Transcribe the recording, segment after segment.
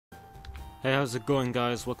Hey, how's it going,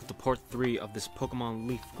 guys? Welcome to part 3 of this Pokemon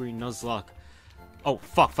LeafGreen Nuzlocke. Oh,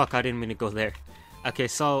 fuck, I didn't mean to go there. Okay,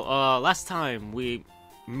 so, last time we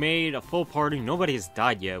made a full party. Nobody has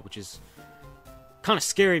died yet, which is kind of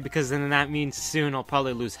scary because then that means soon I'll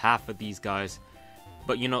probably lose half of these guys.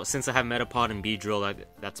 But, you know, since I have Metapod and Beedrill,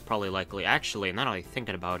 that's probably likely. Actually, now that I'm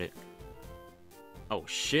thinking about it. Oh,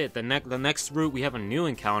 shit, the next route we have a new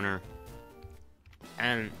encounter.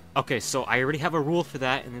 And, okay, so I already have a rule for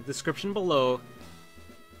that in the description below.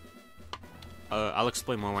 I'll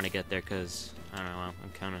explain more when I get there, because, I don't know, I'm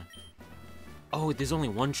kind of... Oh, there's only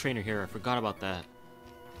one trainer here, I forgot about that.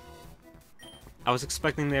 I was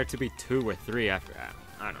expecting there to be 2 or 3 after that.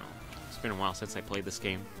 I don't know, it's been a while since I played this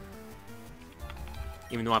game.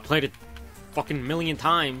 Even though I played it fucking million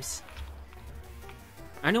times.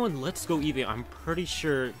 I know in Let's Go Eevee, I'm pretty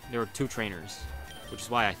sure there were 2 trainers, which is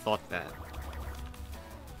why I thought that.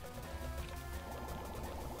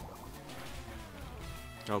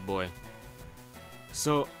 Oh boy.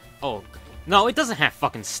 So, oh, no, it doesn't have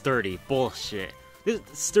fucking Sturdy. Bullshit.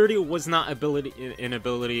 Sturdy was not an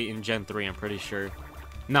ability in Gen 3, I'm pretty sure.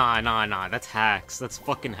 Nah, that's hacks. That's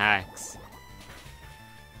fucking hacks.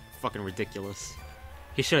 Fucking ridiculous.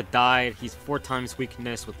 He should have died. He's 4 times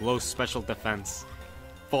weakness with low special defense.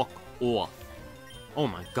 Fuck off. Oh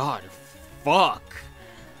my god. Fuck.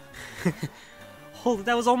 Holy,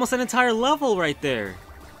 that was almost an entire level right there.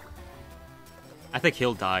 I think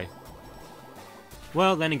he'll die.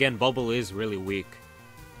 Well, then again, Bubble is really weak.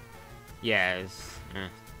 Yes.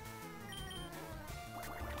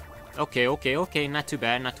 Okay, not too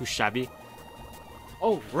bad, not too shabby.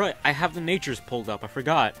 Oh, right, I have the natures pulled up, I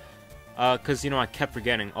forgot. Cause, you know, I kept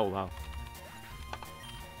forgetting. Oh, wow.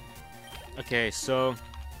 Okay, so...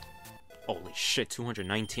 Holy shit,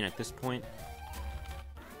 219 at this point.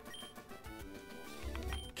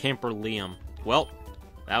 Camper Liam. Well,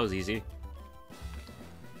 that was easy.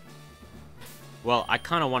 Well, I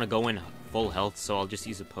kind of want to go in full health, so I'll just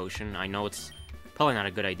use a potion. I know it's probably not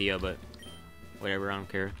a good idea, but whatever, I don't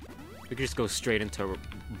care. We could just go straight into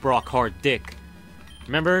Brock Hard Dick.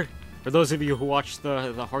 Remember? For those of you who watched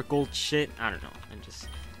the Heart Gold shit, I don't know. And just...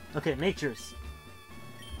 Okay, natures.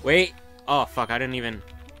 Wait. Oh, fuck, I didn't even...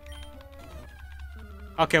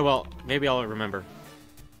 Okay, well, maybe I'll remember.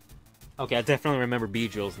 Okay, I definitely remember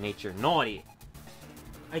Beedrill's nature. Naughty.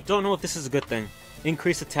 I don't know if this is a good thing.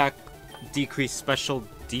 Increase attack... Decrease special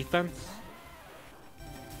defense?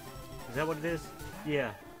 Is that what it is?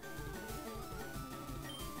 Yeah.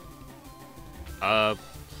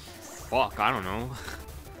 Fuck, I don't know.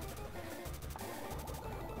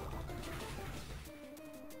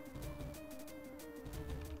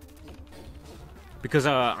 Because,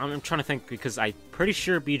 I'm trying to think, because I'm pretty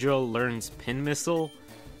sure Beedrill learns Pin Missile,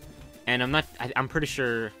 and I'm pretty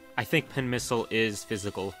sure, I think Pin Missile is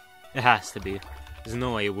physical. It has to be. There's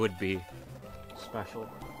no way it would be special.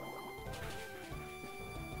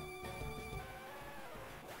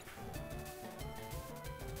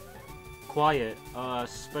 Quiet.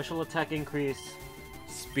 Special attack increase,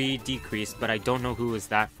 speed decrease, but I don't know who is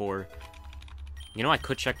that for. You know, I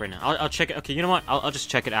could check right now. I'll check it. Okay, you know what? I'll just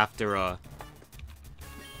check it after,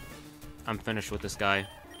 I'm finished with this guy.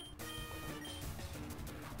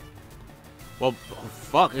 Well, oh,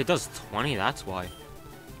 fuck, it does 20, that's why.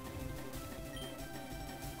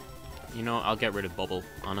 You know, I'll get rid of Bubble,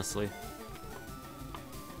 honestly.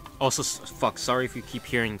 Also, fuck, sorry if you keep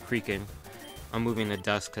hearing creaking. I'm moving the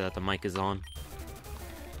desk so that the mic is on.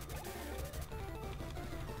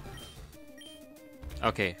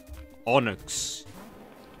 Okay, Onyx.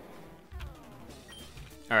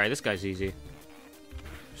 Alright, this guy's easy.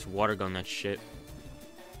 Just water gun that shit.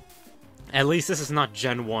 At least this is not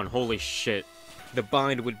Gen 1, holy shit. The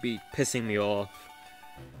bind would be pissing me off.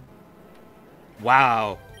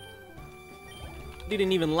 Wow.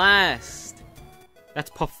 Didn't even last. That's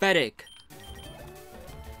pathetic.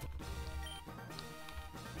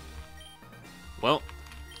 Well,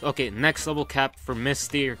 okay, next level cap for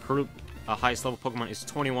Misty or highest level Pokemon is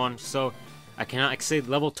 21, so I cannot exceed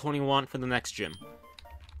level 21 for the next gym.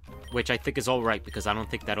 Which I think is alright, because I don't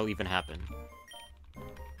think that'll even happen.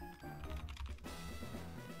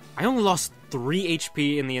 I only lost 3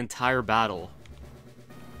 HP in the entire battle.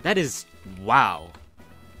 That is... wow.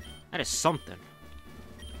 That is something.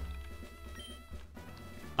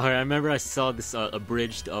 Alright, I remember I saw this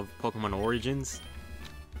abridged of Pokemon Origins.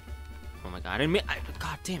 Oh my god,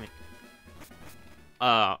 god damn it.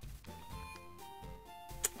 What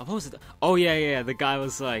was it? Oh yeah, the guy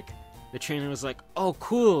was like, the trainer was like, oh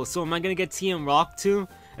cool, so am I gonna get TM Rock Tomb?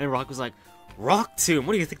 And Rock was like, Rock Tomb?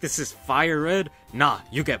 What do you think this is, Fire Red? Nah,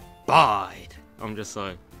 you get Bide. I'm just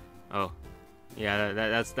like, oh. Yeah,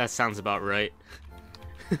 that sounds about right.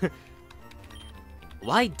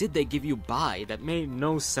 Why did they give you buy? That made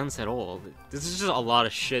no sense at all. This is just a lot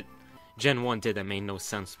of shit Gen 1 did that made no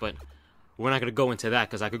sense, but we're not gonna go into that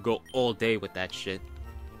because I could go all day with that shit.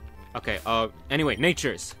 Okay, anyway,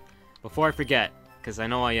 natures. Before I forget, because I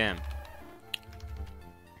know I am.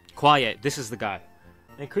 Quiet, this is the guy.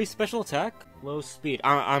 Increase special attack, low speed.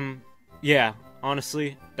 Yeah,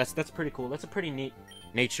 honestly, that's pretty cool. That's a pretty neat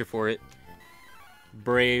nature for it.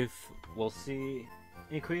 Brave, we'll see.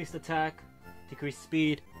 Increased attack, decreased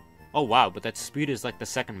speed. Oh wow, but that speed is like the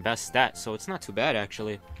second best stat, so it's not too bad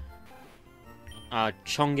actually.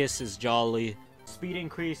 Chungus is jolly. Speed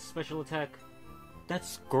increase, special attack.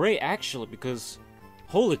 That's great actually, because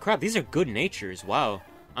holy crap, these are good natures. Wow,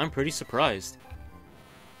 I'm pretty surprised.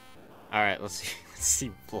 Alright, let's see. Let's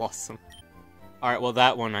see Blossom. Alright, well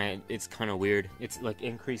that one, it's kind of weird. It's like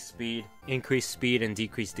increased speed and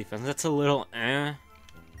decreased defense. That's a little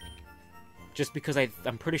just because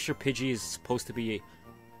I'm pretty sure Pidgey is supposed to be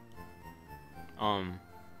a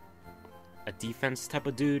defense type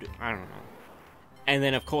of dude. I don't know. And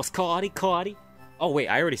then of course Cardi. Oh wait,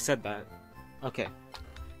 I already said that. Okay.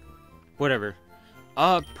 Whatever.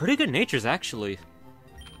 Pretty good natures actually.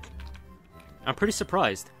 I'm pretty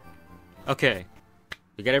surprised. Okay.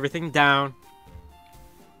 We got everything down.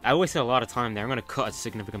 I wasted a lot of time there. I'm gonna cut a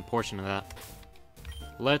significant portion of that.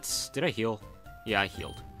 Did I heal? Yeah, I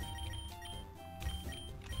healed.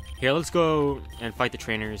 Here, let's go and fight the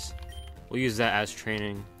trainers. We'll use that as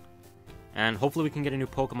training. And hopefully we can get a new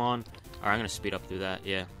Pokemon. Alright, I'm gonna speed up through that,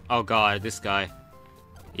 yeah. Oh god, this guy.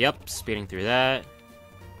 Yep, speeding through that.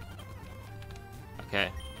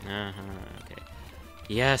 Okay. Okay.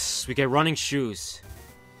 Yes, we get running shoes.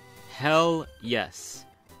 Hell yes.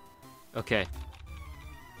 Okay.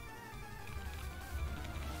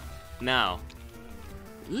 Now,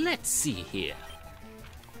 let's see here.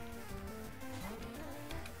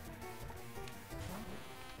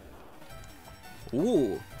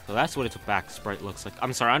 Ooh, so that's what its back sprite looks like.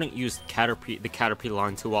 I'm sorry, I don't use the Caterpie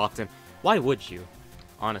line too often. Why would you?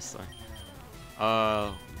 Honestly.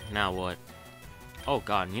 Now what? Oh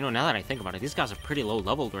god, you know, now that I think about it, these guys are pretty low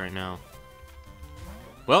leveled right now.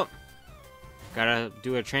 Well, gotta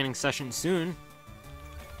do a training session soon.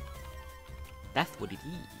 That's what it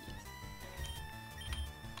is.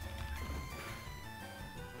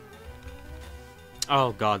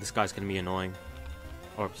 Oh god, this guy's gonna be annoying.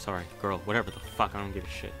 Or, sorry, girl, whatever the fuck, I don't give a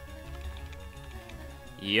shit.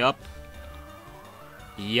 Yup.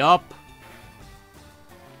 Yup.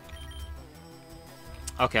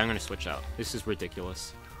 Okay, I'm gonna switch out. This is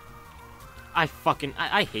ridiculous. I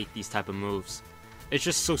hate these type of moves. It's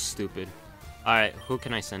just so stupid. Alright, who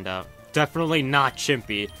can I send out? Definitely not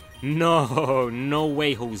Chimpy. No, no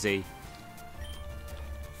way, Jose.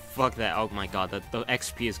 Fuck that. Oh my god, the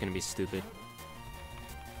XP is gonna be stupid.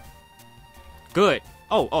 Good.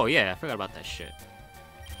 Oh yeah, I forgot about that shit.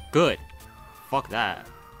 Good. Fuck that.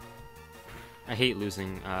 I hate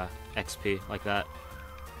losing XP like that.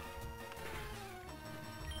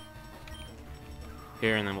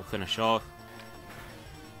 Here, and then we'll finish off.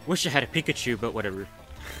 Wish I had a Pikachu, but whatever.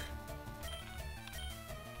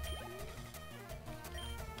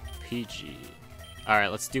 PG.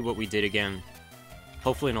 Alright, let's do what we did again.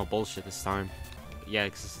 Hopefully no bullshit this time. Yeah,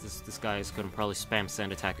 because this guy is gonna probably spam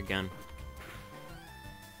sand attack again.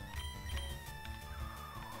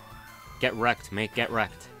 Get wrecked, mate, get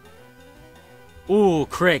wrecked. Ooh,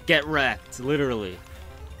 crit, get wrecked, literally.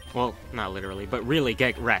 Well, not literally, but really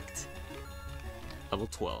get wrecked. Level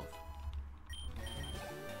 12.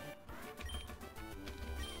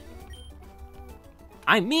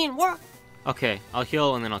 I mean, what? Okay, I'll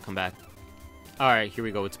heal and then I'll come back. Alright, here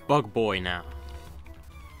we go, it's Bug Boy now.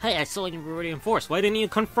 Hey, I saw you were already in force. Why didn't you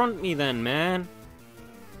confront me then, man?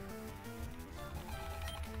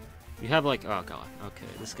 You have like, oh god, okay,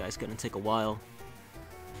 this guy's gonna take a while.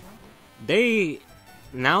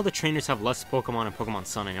 Now the trainers have less Pokemon in Pokemon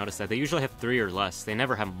Sun, I noticed that. They usually have 3 or less, they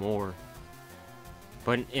never have more.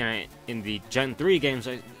 But in the Gen 3 games,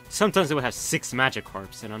 sometimes they would have 6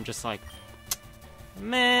 Magikarps, and I'm just like,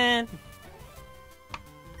 man.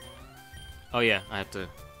 Oh yeah, I have to...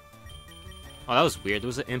 Oh, that was weird, there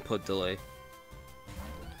was an input delay.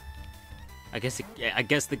 I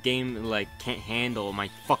guess the game, like, can't handle my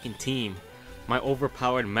fucking team. My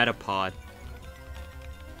overpowered Metapod.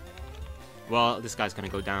 Well, this guy's gonna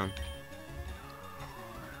go down.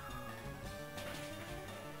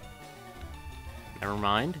 Never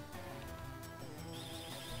mind.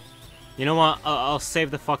 You know what? I'll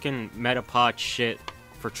save the fucking Metapod shit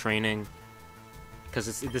for training.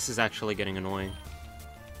 Because this is actually getting annoying.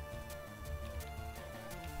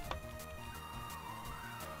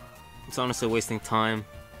 It's honestly wasting time.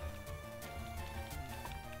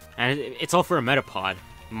 And it's all for a Metapod,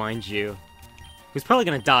 mind you. Who's probably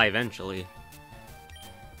gonna die eventually.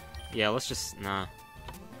 Yeah, let's just... nah.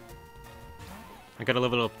 I gotta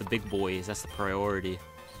level up the big boys, that's the priority.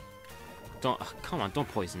 Don't... come on, don't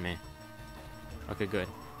poison me. Okay, good.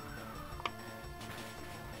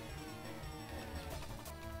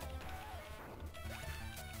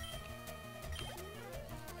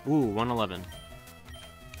 Ooh, 111.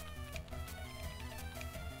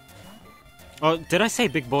 Oh, did I say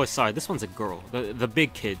big boy? Sorry, this one's a girl. The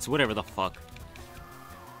big kids, whatever the fuck.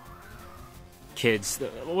 Kids,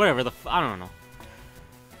 whatever the I don't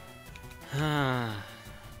know.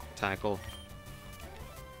 Tackle.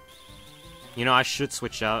 You know, I should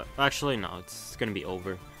switch out. Actually, no, it's gonna be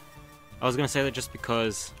over. I was gonna say that just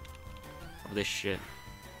because of this shit.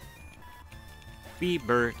 Beat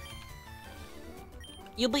Bert.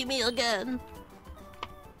 You beat me again.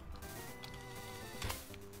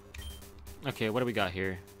 Okay, what do we got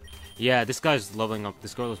here? Yeah, this guy's leveling up.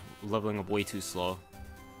 This girl is leveling up way too slow.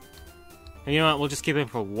 And you know what? We'll just keep it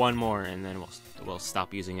for one more, and then we'll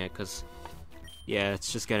stop using it, cause yeah,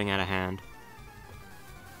 it's just getting out of hand.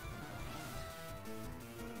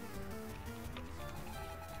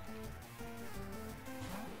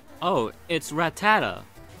 Oh, it's Rattata.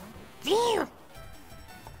 Damn.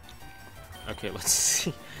 Okay, let's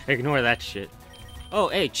see. Ignore that shit. Oh,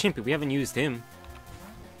 hey, Chimpy, we haven't used him.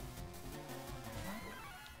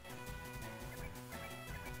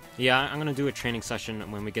 Yeah, I'm gonna do a training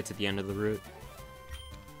session when we get to the end of the route.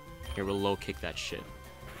 Here, we'll low kick that shit.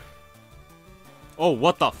 Oh,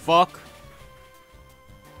 what the fuck?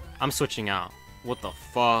 I'm switching out. What the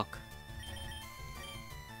fuck?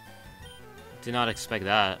 Did not expect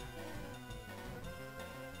that.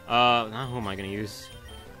 Now who am I gonna use?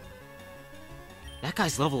 That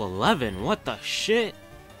guy's level 11. What the shit?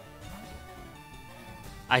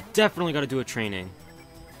 I definitely gotta do a training.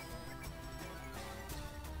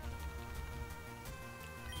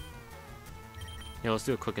 Yeah, let's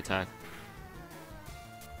do a quick attack.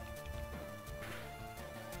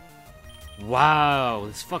 Wow,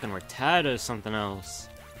 this fucking Rattata is something else.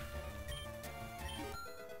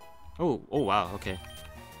 Oh wow, okay.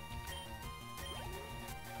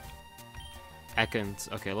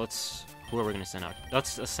 Ekans, okay, let's... who are we gonna send out?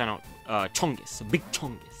 Let's send out, Chongus, Big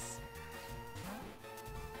Chongus.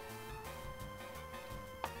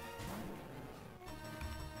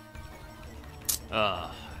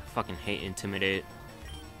 Fucking hate Intimidate.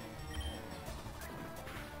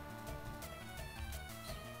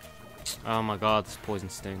 Oh my god, this Poison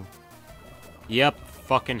Sting. Yep,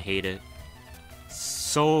 fucking hate it.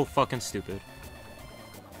 So fucking stupid.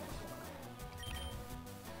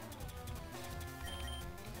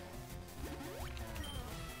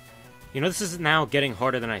 You know, this is now getting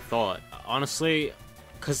harder than I thought. Honestly,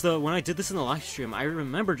 because when I did this in the live stream, I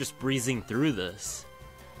remember just breezing through this.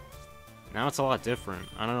 Now it's a lot different.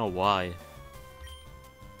 I don't know why.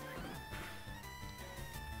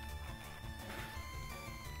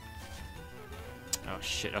 Oh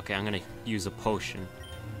shit, okay, I'm gonna use a potion.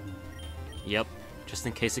 Yep, just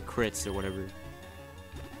in case it crits or whatever.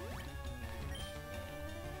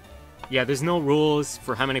 Yeah, there's no rules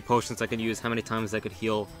for how many potions I can use, how many times I could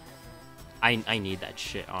heal. I need that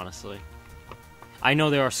shit, honestly. I know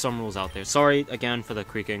there are some rules out there. Sorry, again, for the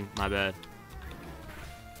creaking. My bad.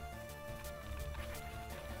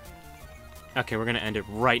 Okay, we're gonna end it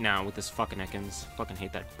right now with this fucking Ekans. Fucking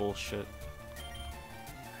hate that bullshit.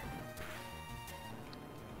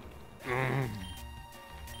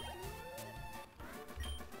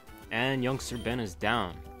 And youngster Ben is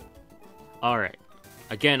down. Alright.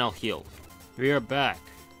 Again, I'll heal. We are back.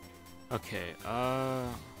 Okay,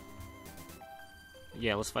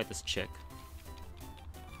 yeah, let's fight this chick.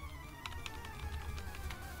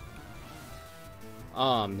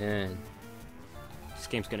 Oh man. This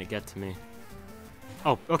game's gonna get to me.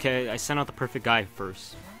 Oh, okay, I sent out the perfect guy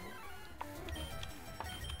first.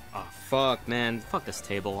 Oh, fuck, man. Fuck this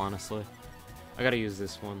table, honestly. I gotta use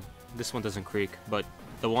this one. This one doesn't creak, but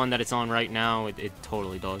the one that it's on right now, it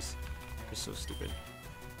totally does. You're so stupid.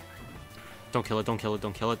 Don't kill it, don't kill it,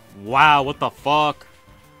 don't kill it. Wow, what the fuck?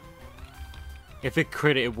 If it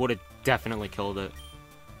crit, it would have definitely killed it.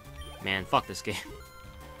 Man, fuck this game.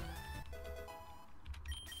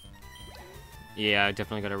 Yeah, I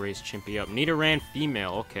definitely gotta raise Chimpy up. Nidoran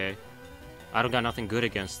female, okay. I don't got nothing good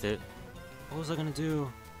against it. What was I gonna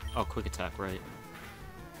do? Oh, quick attack, right.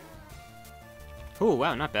 Oh,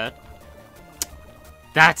 wow, not bad.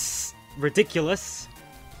 That's ridiculous.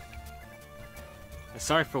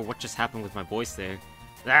 Sorry for what just happened with my voice there.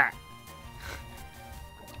 Ah!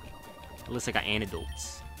 At least I got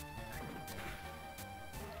antidotes.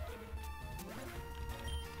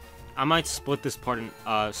 I might split this part in,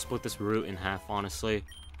 split this route in half, honestly.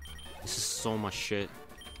 This is so much shit.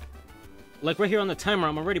 Like, right here on the timer,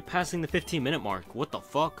 I'm already passing the 15-minute mark. What the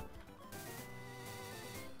fuck?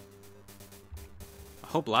 I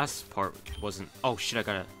hope last part wasn't... Oh, shit, I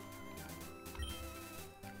gotta...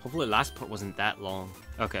 Hopefully last part wasn't that long.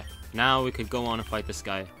 Okay, now we could go on and fight this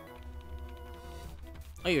guy.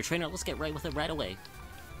 Oh, you're a trainer. Let's get right with it right away.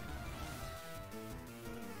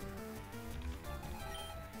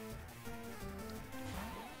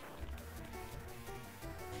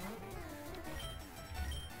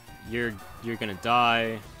 You're gonna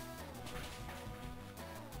die.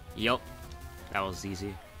 Yup. That was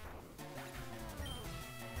easy.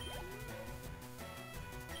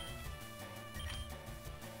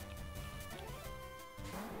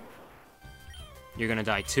 You're gonna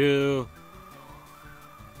die too.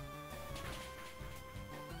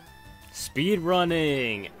 Speed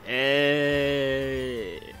running.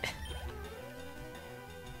 Here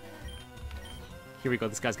we go.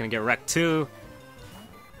 This guy's gonna get wrecked too.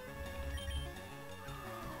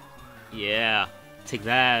 Yeah, take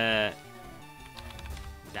that.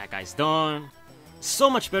 That guy's done. So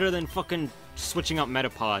much better than fucking switching out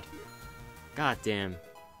Metapod. God damn.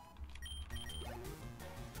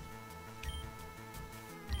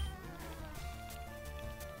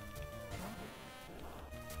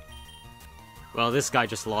 Well, this guy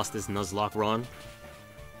just lost his Nuzlocke run.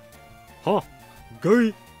 Huh.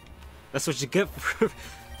 Gay. That's what you get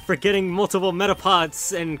for getting multiple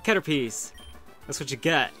Metapods and Caterpies. That's what you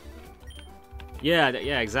get. Yeah,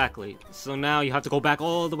 yeah, exactly. So now you have to go back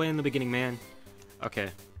all the way in the beginning, man. Okay.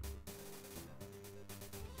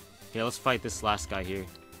 Yeah, let's fight this last guy here.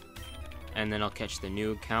 And then I'll catch the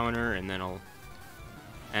new counter, and then I'll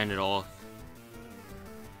end it off.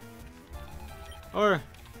 Or...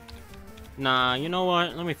 Nah, you know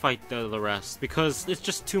what? Let me fight the rest, because it's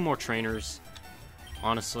just 2 more trainers.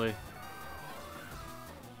 Honestly.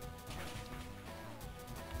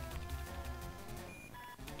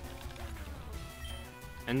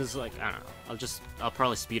 And this is like, I don't know, I'll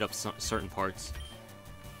probably speed up certain parts.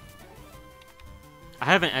 I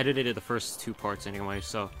haven't edited the first 2 parts anyway,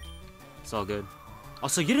 so it's all good.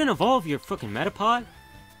 Also, you didn't evolve your fucking Metapod?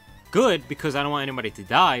 Good, because I don't want anybody to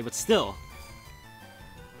die, but still.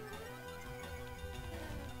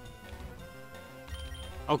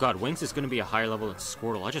 Oh god, Winx is gonna be a higher level than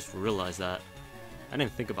Squirtle. I just realized that. I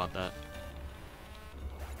didn't think about that.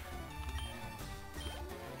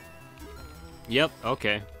 Yep,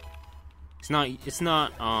 okay. It's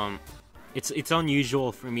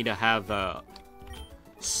unusual for me to have a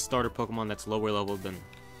starter Pokemon that's lower level than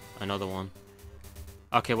another one.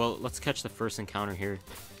 Okay, well, let's catch the first encounter here.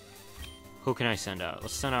 Who can I send out?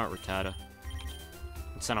 Let's send out Rattata.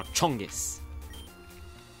 Let's send out Chungus.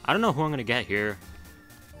 I don't know who I'm gonna get here.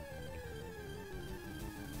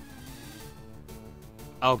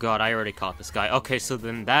 Oh god, I already caught this guy. Okay, so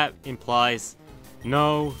then that implies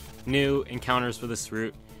no new encounters for this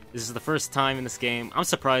route. This is the first time in this game. I'm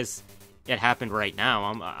surprised it happened right now.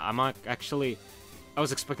 I'm not actually... I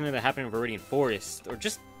was expecting it to happen in Viridian Forest, or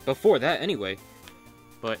just before that anyway.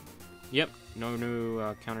 But, yep, no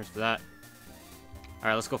new counters for that.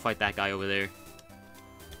 Alright, let's go fight that guy over there.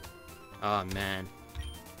 Oh, man.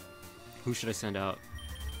 Who should I send out?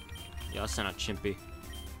 Yeah, I'll send out Chimpy.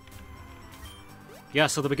 Yeah,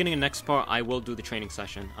 so the beginning of next part, I will do the training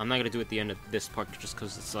session. I'm not gonna do it at the end of this part just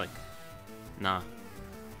because it's like... Nah.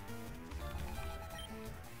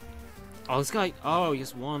 Oh, this guy... Oh, he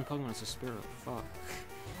has 1 Pokemon as a Spearow. Fuck.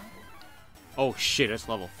 Oh, shit, that's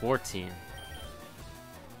level 14.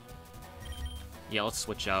 Yeah, let's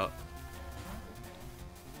switch out.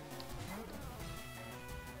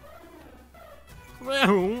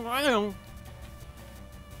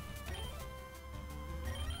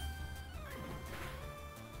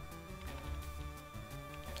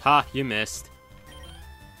 Ha, you missed.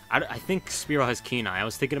 I think Spearow has Keen Eye. I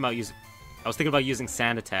was thinking about using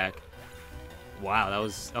Sand Attack. Wow, that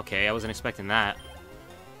was okay. I wasn't expecting that.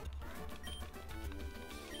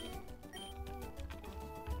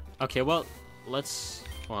 Okay, well, let's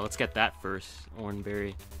get that first.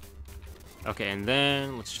 Oranberry. Okay, and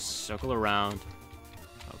then let's just circle around.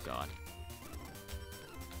 Oh god.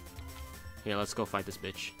 Here, let's go fight this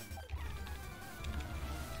bitch.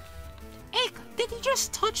 Hey, did he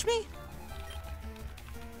just touch me?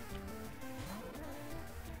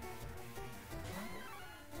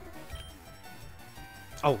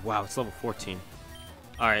 Oh wow, it's level 14.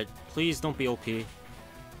 Alright, please don't be OP.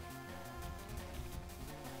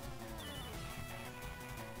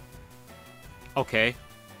 Okay.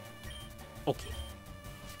 Okay.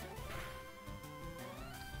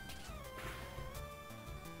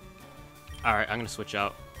 Alright, I'm gonna switch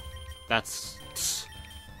out. That's...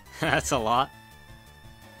 that's a lot.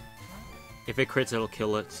 If it crits, it'll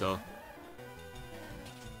kill it, so...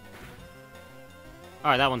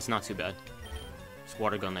 Alright, that one's not too bad. Just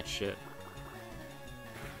water gun that shit.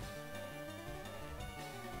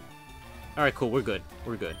 Alright, cool, we're good.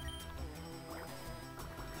 We're good.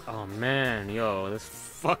 Oh man, yo, that's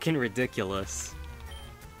fucking ridiculous.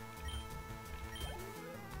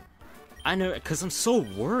 I know, because I'm so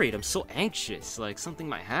worried, I'm so anxious, like something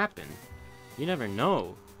might happen. You never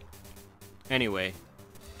know. Anyway,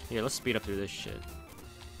 here, let's speed up through this shit.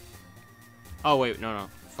 Oh wait, no,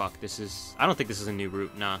 fuck, this is... I don't think this is a new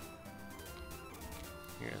route, nah.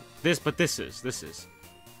 Here, this is.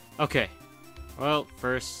 Okay, well,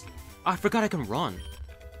 first... Oh, I forgot I can run.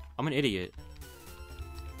 I'm an idiot.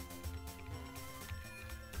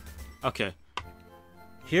 Okay.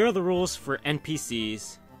 Here are the rules for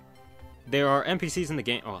NPCs. There are NPCs in the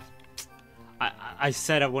game. Oh, I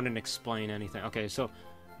said I wouldn't explain anything. Okay, so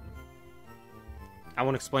I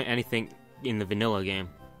won't explain anything in the vanilla game.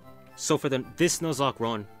 So for this Nuzlocke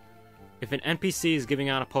run, if an NPC is giving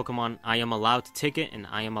out a Pokemon, I am allowed to take it and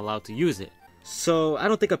I am allowed to use it. So I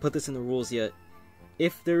don't think I put this in the rules yet.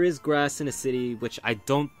 If there is grass in a city, which I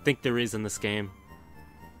don't think there is in this game,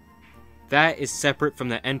 that is separate from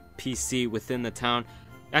the NPC within the town.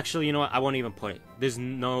 Actually, you know what? I won't even put it. There's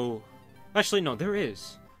no... Actually, no, there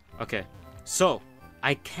is. Okay, so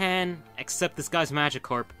I can accept this guy's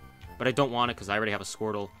Magikarp, but I don't want it because I already have a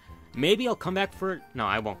Squirtle. Maybe I'll come back for it. No,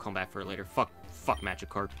 I won't come back for it later. Fuck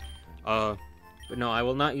Magikarp. But no, I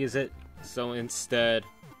will not use it. So instead,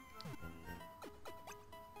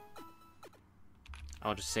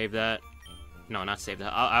 I'll just save that. No, not save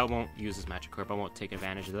that. I won't use this Magikarp. I won't take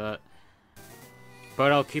advantage of that.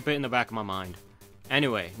 But I'll keep it in the back of my mind.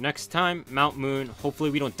 Anyway, next time, Mount Moon. Hopefully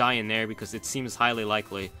we don't die in there because it seems highly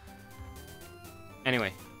likely.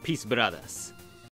 Anyway, peace, brothers.